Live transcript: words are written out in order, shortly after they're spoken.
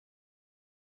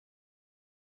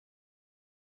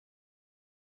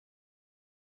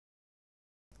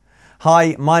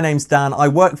Hi, my name's Dan. I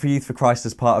work for Youth for Christ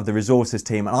as part of the resources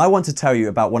team, and I want to tell you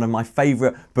about one of my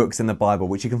favourite books in the Bible,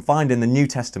 which you can find in the New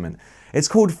Testament. It's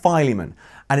called Philemon,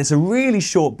 and it's a really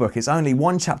short book. It's only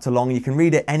one chapter long. You can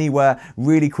read it anywhere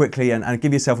really quickly and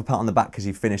give yourself a pat on the back because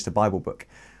you've finished a Bible book.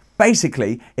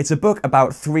 Basically, it's a book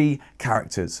about three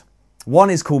characters.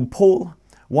 One is called Paul,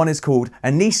 one is called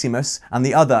Onesimus, and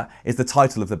the other is the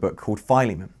title of the book called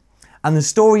Philemon. And the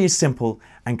story is simple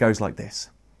and goes like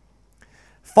this.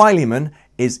 Philemon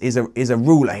is a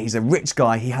ruler. He's a rich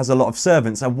guy. He has a lot of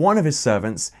servants, and one of his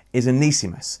servants is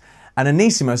Onesimus. And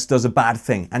Onesimus does a bad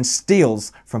thing and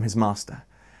steals from his master.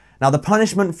 Now, the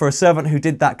punishment for a servant who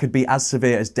did that could be as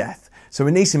severe as death. So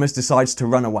Onesimus decides to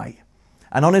run away.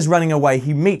 And on his running away,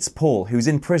 he meets Paul, who's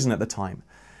in prison at the time.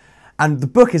 And the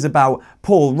book is about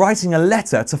Paul writing a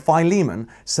letter to Philemon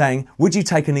saying, would you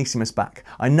take Onesimus back?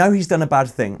 I know he's done a bad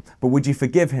thing, but would you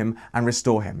forgive him and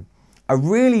restore him? A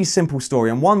really simple story,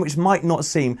 and one which might not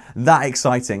seem that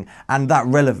exciting and that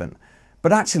relevant.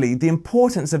 But actually, the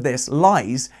importance of this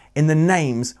lies in the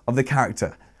names of the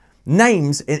character.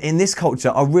 Names in this culture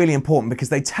are really important because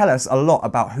they tell us a lot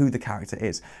about who the character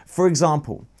is. For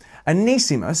example,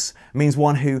 Onesimus means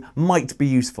one who might be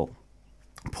useful.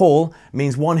 Paul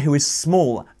means one who is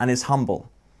small and is humble.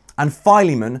 And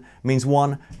Philemon means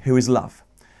one who is love.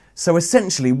 So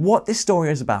essentially, what this story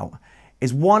is about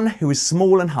is one who is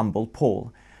small and humble,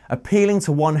 Paul, appealing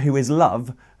to one who is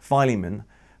love, Philemon,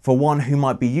 for one who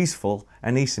might be useful,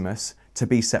 Onesimus, to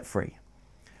be set free.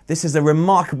 This is a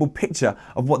remarkable picture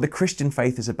of what the Christian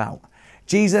faith is about.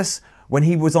 Jesus, when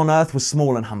he was on earth, was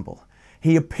small and humble.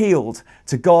 He appealed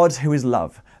to God, who is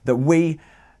love, that we,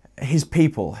 his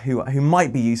people, who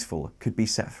might be useful, could be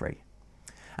set free.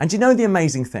 And you know the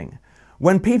amazing thing?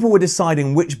 When people were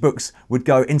deciding which books would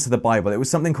go into the Bible, it was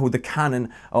something called the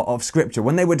canon of Scripture.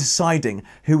 When they were deciding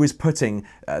who was putting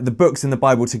the books in the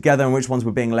Bible together and which ones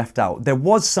were being left out, there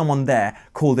was someone there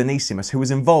called Onesimus who was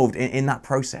involved in that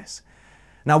process.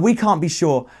 Now, we can't be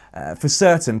sure for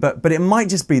certain, but it might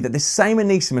just be that this same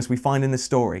Onesimus we find in the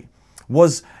story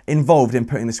was involved in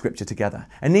putting the Scripture together.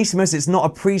 Onesimus, it's not a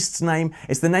priest's name,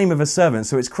 it's the name of a servant,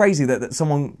 so it's crazy that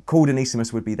someone called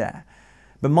Onesimus would be there.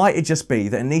 But might it just be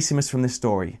that Onesimus from this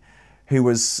story, who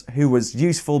was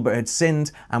useful but had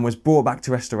sinned and was brought back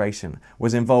to restoration,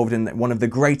 was involved in one of the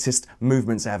greatest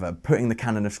movements ever, putting the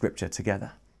canon of Scripture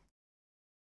together?